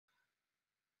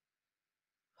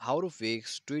How to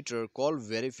fix Twitter call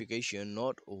verification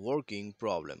not working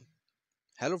problem.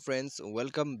 Hello friends,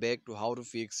 welcome back to How to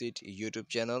Fix It YouTube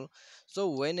channel.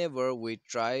 So whenever we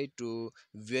try to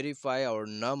verify our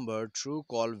number through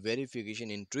call verification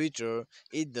in Twitter,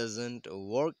 it doesn't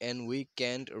work and we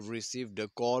can't receive the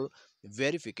call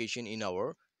verification in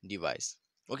our device.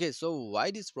 Okay, so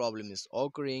why this problem is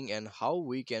occurring and how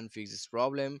we can fix this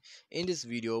problem, in this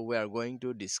video we are going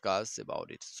to discuss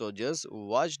about it. So just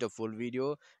watch the full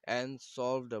video and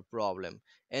solve the problem.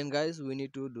 And guys, we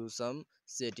need to do some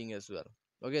setting as well,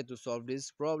 okay, to solve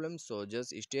this problem. So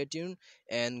just stay tuned.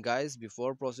 And guys,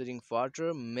 before proceeding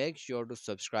further, make sure to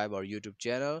subscribe our YouTube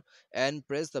channel and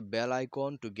press the bell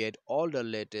icon to get all the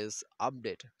latest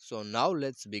update. So now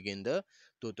let's begin the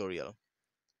tutorial.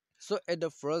 So at the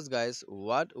first, guys,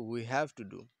 what we have to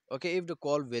do, okay, if the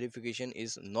call verification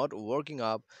is not working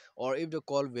up, or if the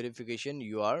call verification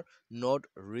you are not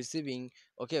receiving,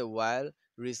 okay, while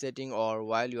resetting or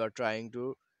while you are trying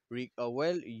to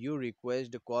while you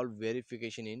request the call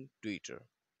verification in Twitter.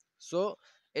 So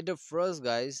at the first,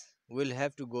 guys, we'll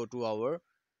have to go to our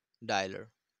dialer.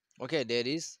 Okay, there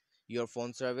is your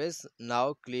phone service.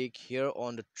 Now click here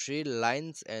on the three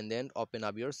lines and then open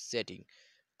up your setting.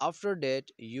 After that,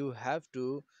 you have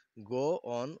to go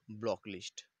on block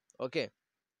list. Okay,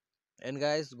 and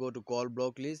guys, go to call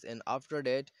block list, and after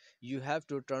that you have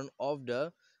to turn off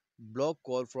the block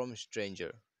call from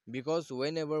stranger, because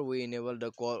whenever we enable the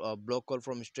call block call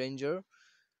from stranger,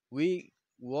 we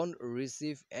won't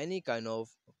receive any kind of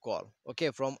call, okay,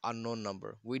 from unknown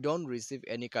number. We don't receive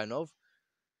any kind of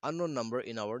unknown number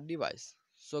in our device.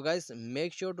 So guys,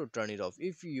 make sure to turn it off.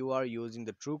 If you are using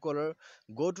the Truecaller,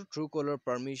 go to Truecaller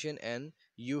permission, and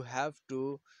you have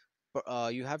to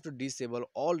disable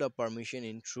all the permission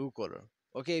in Truecaller.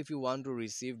 Okay, if you want to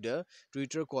receive the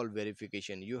Twitter call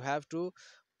verification, you have to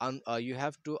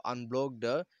unblock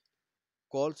the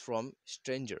calls from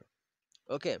stranger.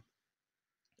 Okay,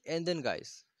 and then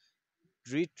guys,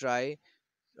 retry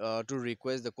to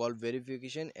request the call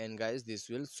verification, and guys, this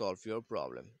will solve your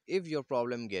problem. If your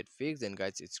problem get fixed, then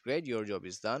guys, it's great, your job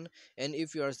is done. And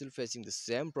if you are still facing the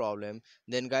same problem,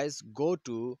 then guys, go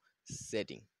to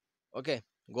setting. Okay,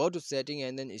 go to setting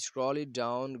and then scroll it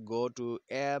down, go to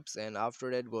apps, and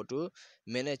after that go to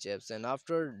manage apps, and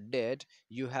after that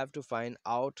you have to find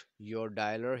out your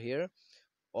dialer here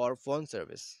or phone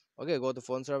service. Okay, go to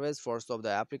phone service, first of the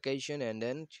application, and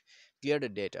then clear the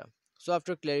data. So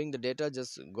after clearing the data,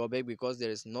 just go back, because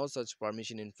there is no such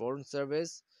permission in phone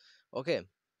service. Okay,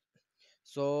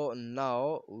 so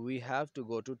now we have to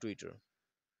go to Twitter,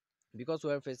 because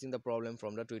we are facing the problem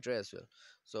from the Twitter as well.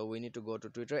 So we need to go to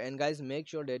Twitter, and guys, make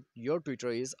sure that your Twitter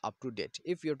is up to date.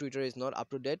 If your Twitter is not up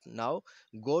to date, now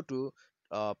go to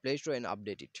Play Store and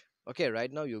update it. Okay,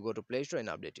 right now you go to Play Store and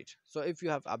update it. So if you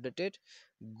have updated,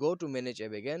 go to manage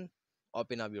app again,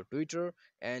 open up your Twitter,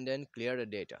 and then clear the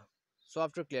data. So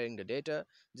after clearing the data,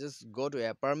 just go to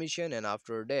app permission, and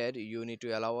after that you need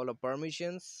to allow all the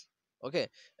permissions. Okay,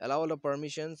 allow all the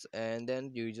permissions, and then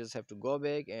you just have to go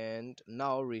back and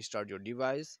now restart your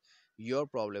device. Your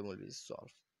problem will be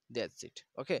solved. That's it.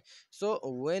 Okay, so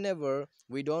whenever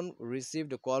we don't receive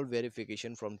the call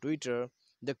verification from Twitter,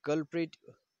 the culprit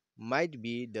might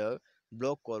be the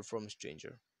block call from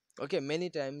stranger. Okay, many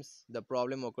times the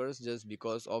problem occurs just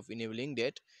because of enabling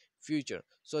that future.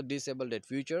 So disable that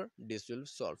future, this will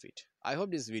solve it. I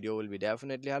hope this video will be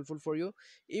definitely helpful for you.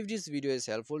 If this video is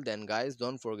helpful, then guys,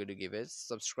 don't forget to give a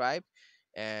subscribe,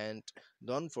 and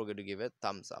don't forget to give a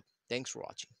thumbs up. Thanks for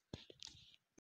watching.